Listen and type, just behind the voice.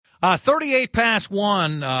38 past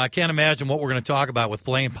 1. I can't imagine what we're going to talk about with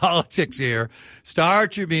playing politics here. Star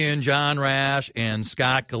Tribune, John Rash, and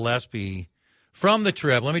Scott Gillespie from the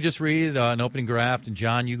Trib. Let me just read an opening draft, and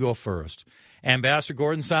John, you go first. Ambassador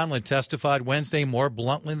Gordon Sondland testified Wednesday more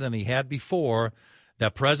bluntly than he had before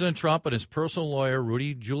that President Trump and his personal lawyer,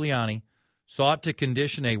 Rudy Giuliani, sought to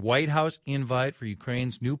condition a White House invite for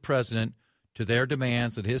Ukraine's new president to their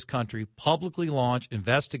demands that his country publicly launch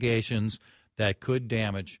investigations that could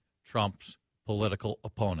damage Trump's political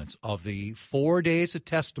opponents. Of the 4 days of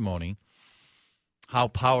testimony, how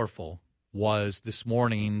powerful was this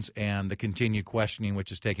morning's and the continued questioning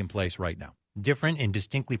which is taking place right now? Different and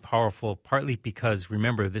distinctly powerful, partly because,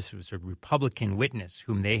 remember, this was a Republican witness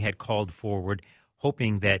whom they had called forward,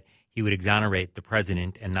 hoping that he would exonerate the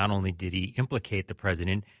president. And not only did he implicate the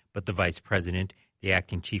president, but the vice president, the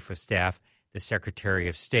acting chief of staff, the secretary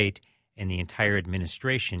of state, and the entire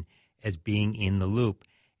administration as being in the loop,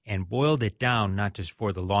 and boiled it down not just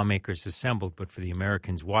for the lawmakers assembled, but for the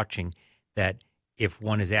Americans watching, that if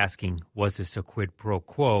one is asking, was this a quid pro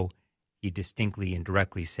quo, he distinctly and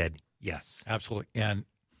directly said yes. Absolutely. And,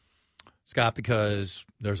 Scott, because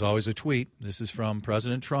there's always a tweet. This is from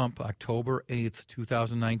President Trump, October 8th,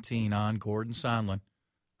 2019, on Gordon Sondland.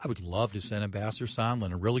 I would love to send Ambassador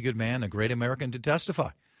Sondland, a really good man, a great American, to testify.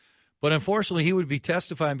 But unfortunately, he would be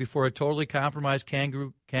testifying before a totally compromised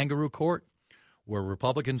kangaroo court where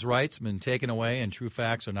Republicans' rights have been taken away and true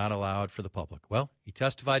facts are not allowed for the public. Well, he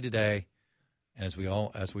testified today, and as we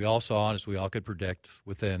all saw and as we all could predict,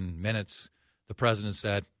 within minutes, the president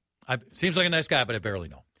said, seems like a nice guy, but I barely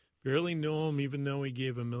know him. Barely know him, even though he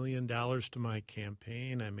gave $1 million to my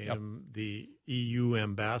campaign. I made him the EU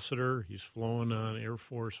ambassador. He's flown on Air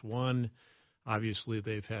Force One. Obviously,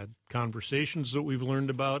 they've had conversations that we've learned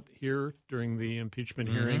about here during the impeachment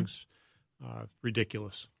hearings.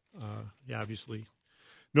 Ridiculous. He obviously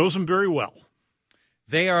knows him very well.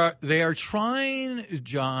 They are trying,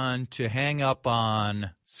 John, to hang up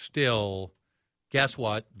on still, guess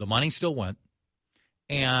what? The money still went.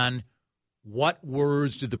 And what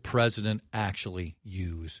words did the president actually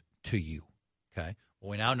use to you? Okay.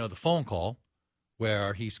 Well, we now know the phone call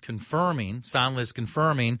where he's confirming, Sondland is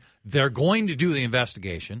confirming they're going to do the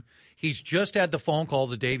investigation. He's just had the phone call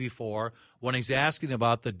the day before when he's asking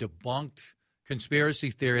about the debunked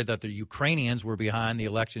conspiracy theory that the Ukrainians were behind the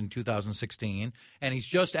election in 2016. And he's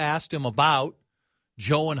just asked him about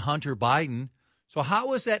Joe and Hunter Biden. So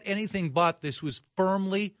how is that anything but? This was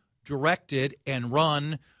firmly directed and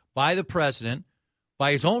run by the president,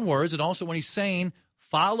 by his own words, and also when he's saying,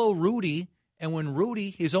 follow Rudy. And when Rudy,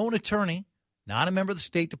 his own attorney, not a member of the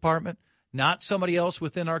State Department, not somebody else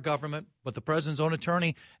within our government, but the president's own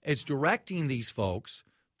attorney, is directing these folks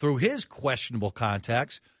through his questionable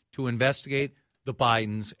contacts to investigate the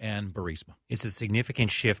Bidens and Burisma. It's a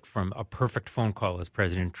significant shift from a perfect phone call, as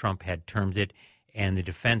President Trump had termed it, and the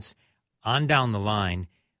defense on down the line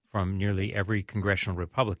from nearly every congressional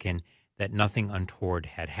Republican that nothing untoward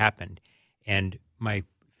had happened. And my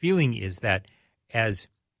feeling is that as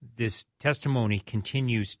this testimony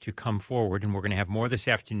continues to come forward, and we're going to have more this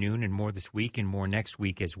afternoon and more this week and more next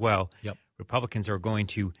week as well, Republicans are going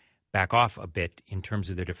to back off a bit in terms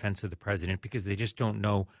of their defense of the president because they just don't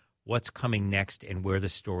know what's coming next and where the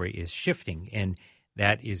story is shifting. And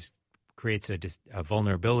that creates a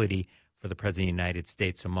vulnerability for the president of the United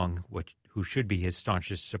States among who should be his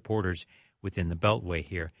staunchest supporters within the Beltway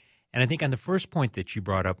here. And I think on the first point that you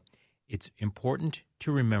brought up, it's important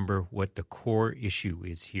to remember what the core issue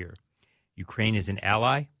is here. Ukraine is an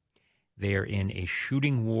ally. They are in a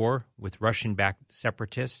shooting war with Russian-backed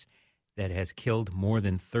separatists that has killed more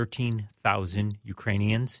than 13,000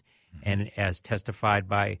 Ukrainians. And as testified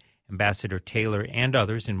by Ambassador Taylor and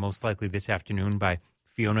others, and most likely this afternoon by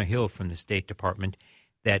Fiona Hill from the State Department,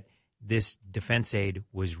 that this defense aid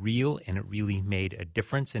was real and it really made a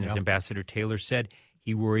difference. And as Ambassador Taylor said,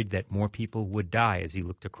 he worried that more people would die as he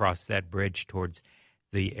looked across that bridge towards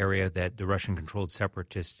the area that the Russian-controlled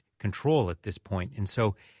separatists control at this point. And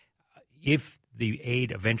so if the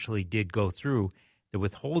aid eventually did go through, the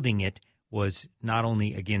withholding it was not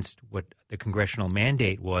only against what the congressional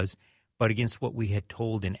mandate was, but against what we had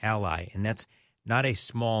told an ally. And that's not a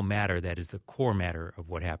small matter. That is the core matter of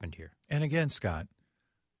what happened here. And again, Scott,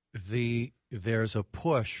 there's a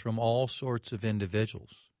push from all sorts of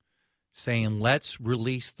individuals saying, let's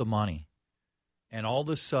release the money. And all of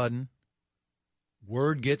a sudden,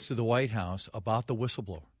 word gets to the White House about the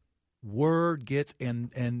whistleblower. Word gets,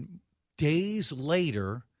 and days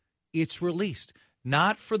later, it's released.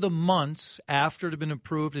 Not for the months after it had been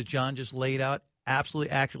approved, as John just laid out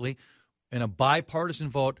absolutely accurately, in a bipartisan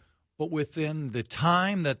vote, but within the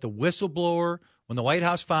time that the whistleblower, When the White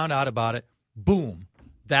House found out about it, boom,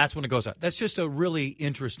 that's when it goes out. That's just a really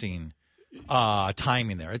interesting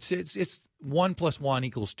timing there. It's 1 +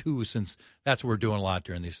 1 = 2, since that's what we're doing a lot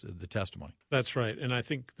during the testimony. That's right. And I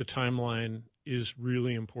think the timeline is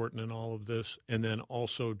really important in all of this. And then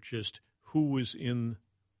also just who was in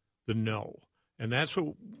the know. And that's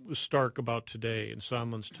what was stark about today in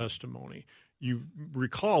Sondland's testimony. You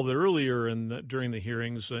recall that earlier during the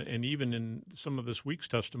hearings and even in some of this week's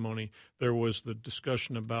testimony, there was the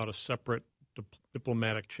discussion about a separate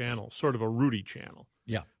diplomatic channel, sort of a Rudy channel.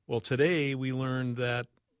 Yeah. Well, today we learned that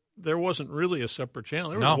there wasn't really a separate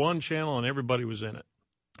channel. There was one channel and everybody was in it.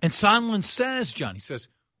 And Sondland says, John, he says,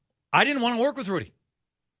 I didn't want to work with Rudy,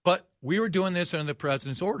 but we were doing this under the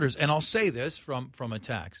president's orders. And I'll say this from a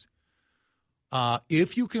text.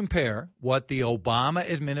 If you compare what the Obama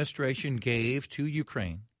administration gave to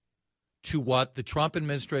Ukraine to what the Trump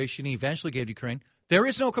administration eventually gave to Ukraine, there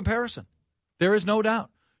is no comparison. There is no doubt.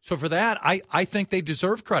 So for that, I think they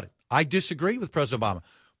deserve credit. I disagree with President Obama.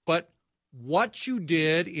 But what you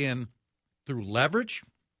did through leverage,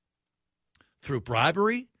 through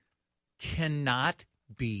bribery, cannot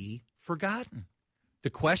be forgotten. The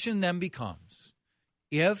question then becomes,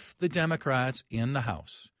 if the Democrats in the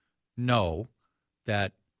House know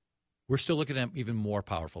that we're still looking at even more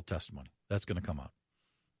powerful testimony that's going to come out,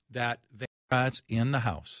 that the Democrats in the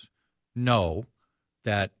House know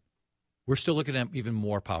that we're still looking at even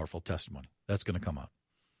more powerful testimony that's going to come out,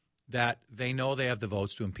 that they know they have the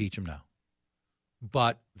votes to impeach him now.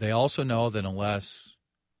 But they also know that unless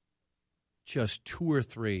just 2 or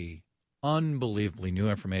 3 unbelievably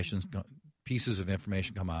new pieces of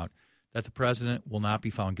information come out, that the president will not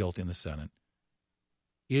be found guilty in the Senate.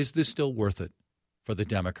 Is this still worth it for the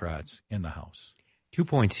Democrats in the House? 2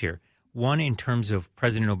 points here. One, in terms of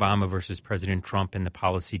President Obama versus President Trump and the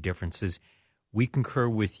policy differences, we concur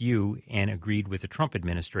with you and agreed with the Trump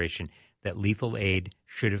administration that lethal aid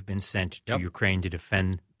should have been sent to Ukraine to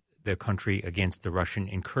defend the country against the Russian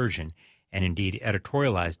incursion, and indeed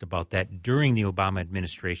editorialized about that during the Obama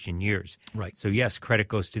administration years. Right. So, yes, credit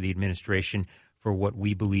goes to the administration for what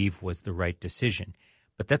we believe was the right decision.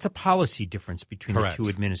 But that's a policy difference between Correct. the two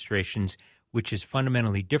administrations, which is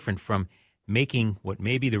fundamentally different from making what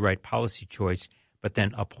may be the right policy choice, but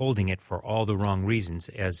then upholding it for all the wrong reasons,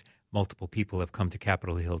 as multiple people have come to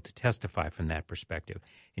Capitol Hill to testify from that perspective.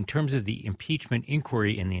 In terms of the impeachment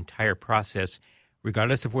inquiry and the entire process,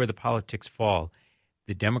 regardless of where the politics fall,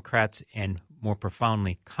 the Democrats and, more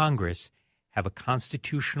profoundly, Congress have a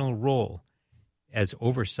constitutional role as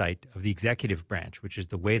oversight of the executive branch, which is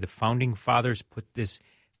the way the founding fathers put this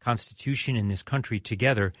Constitution in this country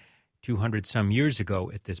together 200-some years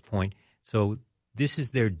ago at this point. So this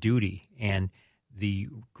is their duty, and the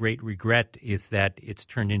great regret is that it's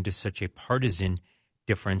turned into such a partisan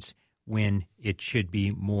difference when it should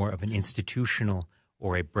be more of an institutional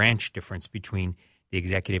or a branch difference between the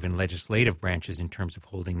executive and legislative branches in terms of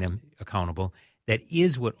holding them accountable. That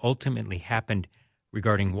is what ultimately happened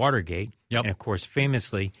regarding Watergate. Yep. And, of course,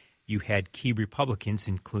 famously, you had key Republicans,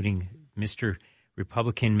 including Mr.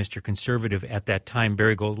 Republican, Mr. Conservative at that time,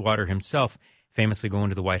 Barry Goldwater himself, famously going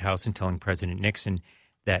to the White House and telling President Nixon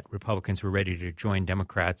that Republicans were ready to join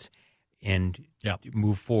Democrats and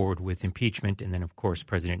move forward with impeachment. And then, of course,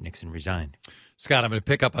 President Nixon resigned. Scott, I'm going to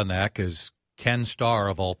pick up on that because Ken Starr,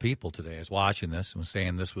 of all people today, is watching this and was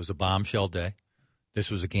saying this was a bombshell day.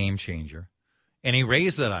 This was a game changer. And he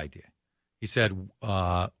raised that idea. He said,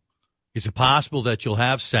 is it possible that you'll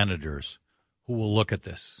have senators who will look at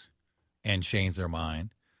this and change their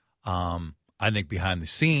mind? I think behind the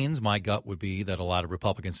scenes, my gut would be that a lot of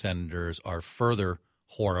Republican senators are further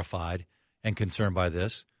horrified and concerned by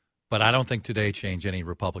this. But I don't think today changed any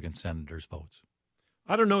Republican senators' votes.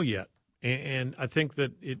 I don't know yet. And I think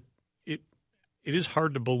that it is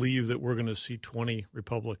hard to believe that we're going to see 20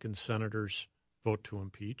 Republican senators vote to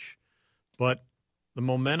impeach. But the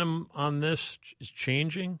momentum on this is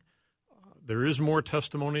changing. There is more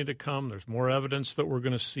testimony to come. There's more evidence that we're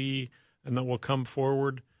going to see and that will come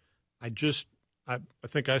forward. I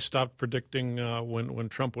think I stopped predicting when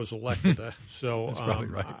Trump was elected. So that's probably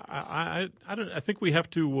right. I think we have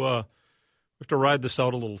to ride this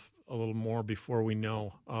out a little more before we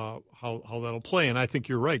know how that'll play. And I think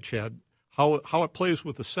you're right, Chad. How it plays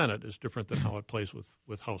with the Senate is different than how it plays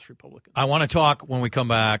with House Republicans. I want to talk when we come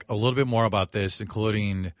back a little bit more about this,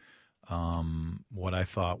 including what I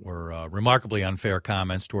thought were remarkably unfair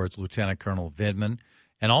comments towards Lieutenant Colonel Vindman.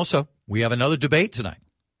 And also, we have another debate tonight,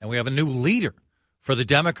 and we have a new leader for the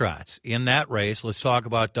Democrats in that race. Let's talk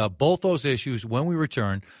about both those issues when we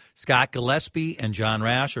return. Scott Gillespie and John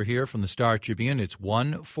Rash are here from the Star Tribune. It's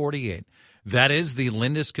 1:48. That is the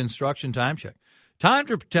Lindus Construction Time Check. Time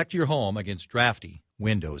to protect your home against drafty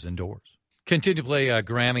windows and doors. Continue to play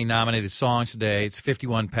Grammy-nominated songs today. It's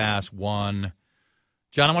 51 past 1.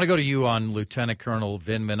 John, I want to go to you on Lieutenant Colonel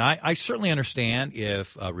Vindman. I certainly understand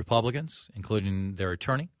if Republicans, including their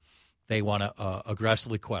attorney, they want to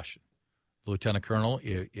aggressively question the Lieutenant Colonel.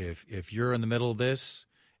 If you're in the middle of this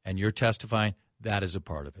and you're testifying, that is a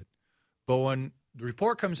part of it. But when the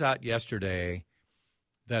report comes out yesterday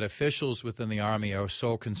that officials within the Army are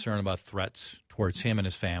so concerned about threats towards him and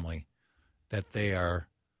his family that they are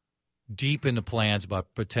deep into plans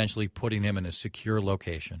about potentially putting him in a secure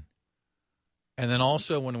location. And then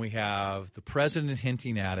also when we have the president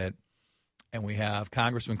hinting at it, and we have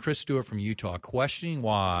Congressman Chris Stewart from Utah questioning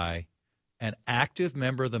why an active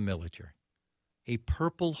member of the military, a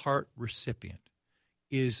Purple Heart recipient,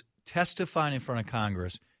 is testifying in front of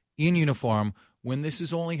Congress in uniform when this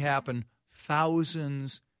has only happened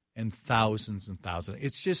thousands and thousands and thousands.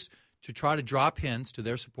 It's just to try to drop hints to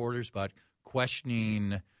their supporters about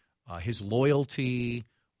questioning his loyalty.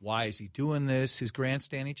 Why is he doing this? His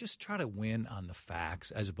grandstanding. Just try to win on the facts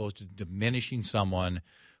as opposed to diminishing someone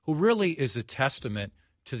who really is a testament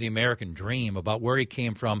to the American dream about where he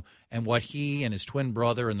came from and what he and his twin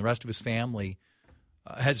brother and the rest of his family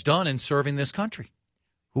has done in serving this country.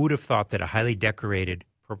 Who would have thought that a highly decorated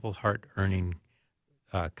Purple Heart earning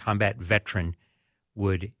combat veteran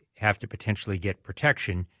would have to potentially get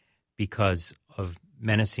protection because of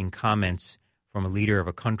menacing comments from a leader of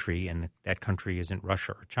a country, and that country isn't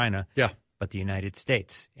Russia or China, but the United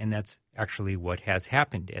States. And that's actually what has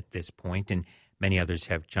happened at this point, and many others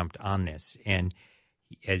have jumped on this. And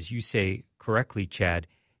as you say correctly, Chad,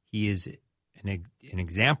 he is an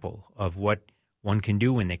example of what one can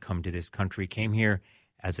do when they come to this country. Came here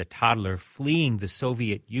as a toddler, fleeing the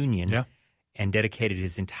Soviet Union, and dedicated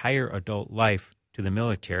his entire adult life to the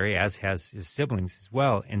military, as has his siblings as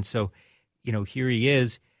well. And so, here he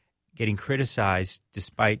is getting criticized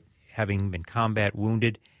despite having been combat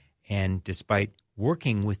wounded and despite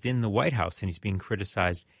working within the White House. And he's being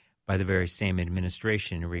criticized by the very same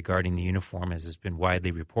administration regarding the uniform, as has been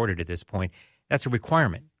widely reported at this point. That's a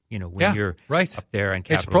requirement, when you're up there on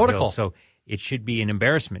Capitol it's protocol. Hill. So it should be an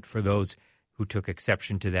embarrassment for those who took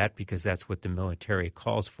exception to that, because that's what the military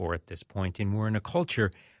calls for at this point. And we're in a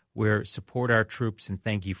culture where support our troops and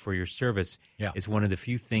thank you for your service is one of the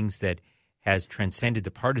few things that has transcended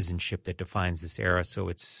the partisanship that defines this era. So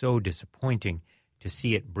it's so disappointing to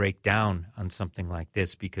see it break down on something like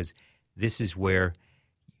this, because this is where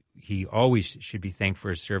he always should be thanked for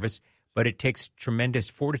his service. But it takes tremendous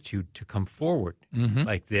fortitude to come forward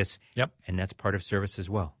like this, and that's part of service as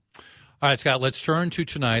well. All right, Scott, let's turn to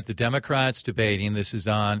tonight. The Democrats debating. This is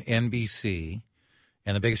on NBC.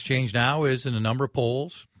 And the biggest change now is in a number of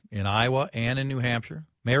polls in Iowa and in New Hampshire.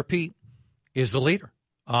 Mayor Pete is the leader.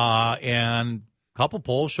 And a couple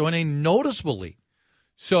polls showing a noticeable lead.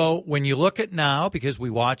 So when you look at now, because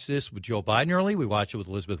we watched this with Joe Biden early, we watched it with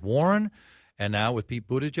Elizabeth Warren, and now with Pete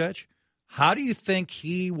Buttigieg, how do you think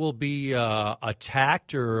he will be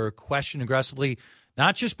attacked or questioned aggressively,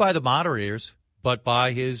 not just by the moderators, but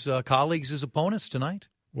by his colleagues, his opponents tonight?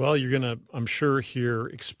 Well, you're going to, I'm sure, hear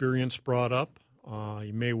experience brought up.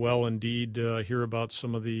 You may well indeed hear about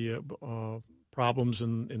some of the problems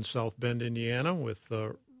in South Bend, Indiana, with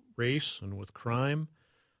race and with crime.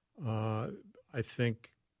 I think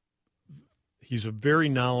he's a very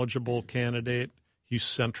knowledgeable candidate. He's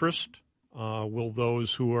centrist. Will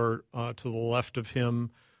those who are to the left of him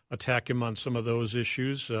attack him on some of those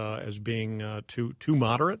issues as being too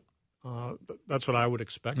moderate? That's what I would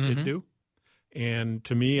expect they'd do. And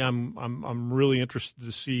to me, I'm really interested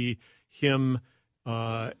to see him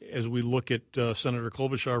as we look at Senator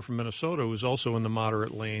Klobuchar from Minnesota, who's also in the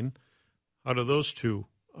moderate lane. How do those two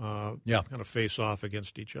kind of face off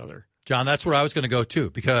against each other? John, that's where I was going to go too,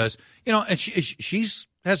 because and she's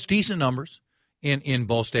has decent numbers in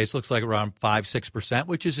both states. Looks like around 5-6%,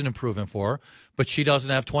 which is an improvement for her, but she doesn't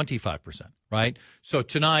have 25%, right? So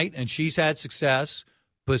tonight, and she's had success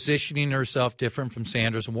positioning herself different from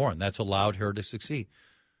Sanders and Warren. That's allowed her to succeed.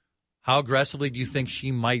 How aggressively do you think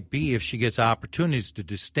she might be if she gets opportunities to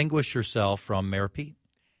distinguish herself from Mayor Pete?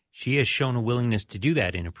 She has shown a willingness to do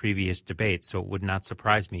that in a previous debate, so it would not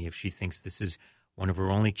surprise me if she thinks this is one of her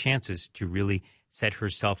only chances to really set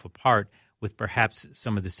herself apart with perhaps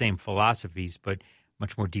some of the same philosophies, but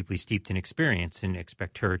much more deeply steeped in experience, and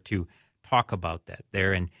expect her to talk about that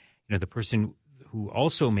there. And, the person who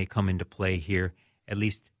also may come into play here, at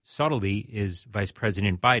least subtly, is Vice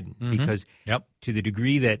President Biden, because to the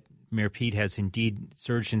degree that Mayor Pete has indeed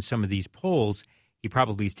surged in some of these polls, he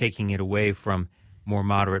probably is taking it away from more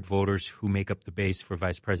moderate voters who make up the base for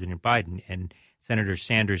Vice President Biden. And Senators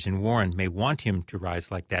Sanders and Warren may want him to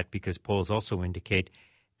rise like that because polls also indicate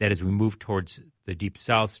that as we move towards the Deep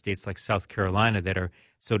South, states like South Carolina that are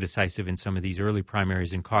so decisive in some of these early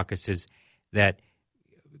primaries and caucuses, that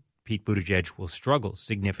Pete Buttigieg will struggle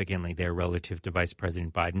significantly there relative to Vice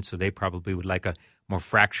President Biden. So they probably would like a more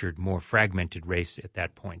fractured, more fragmented race at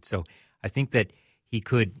that point. So I think that he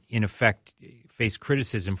could, in effect, face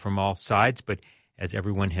criticism from all sides. But as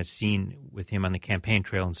everyone has seen with him on the campaign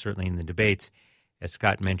trail and certainly in the debates, as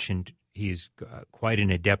Scott mentioned, he is quite an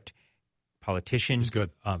adept politician. He's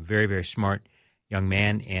good. Very, very smart young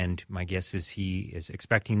man, and my guess is he is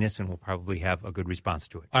expecting this and will probably have a good response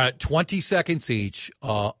to it. All right, 20 seconds each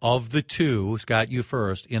of the two. Scott, you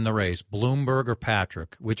first in the race. Bloomberg or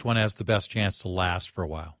Patrick? Which one has the best chance to last for a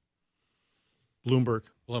while? Bloomberg.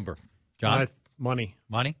 John? Money.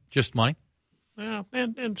 Money? Just money? Yeah,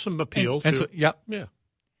 and some appeal, And too. so, yep. Yeah.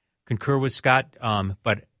 Concur with Scott,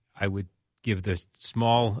 but I would give the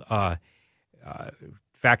small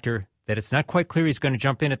factor that it's not quite clear he's going to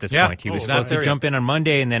jump in at this point. He was supposed to jump in on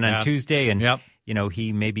Monday and then on Tuesday, and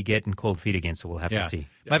he may be getting cold feet again, so we'll have to see.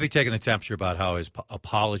 Might be taking the temperature about how his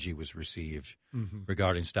apology was received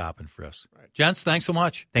regarding stop and frisk. Right. Gents, thanks so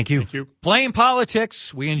much. Thank you. Thank you. Playing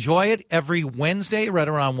Politics, we enjoy it every Wednesday right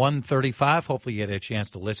around 1:35. Hopefully you get a chance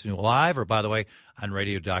to listen to it live, or by the way, on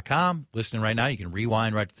radio.com. Listening right now, you can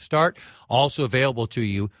rewind right at the start. Also available to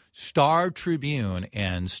you, Star Tribune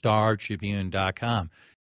and StarTribune.com.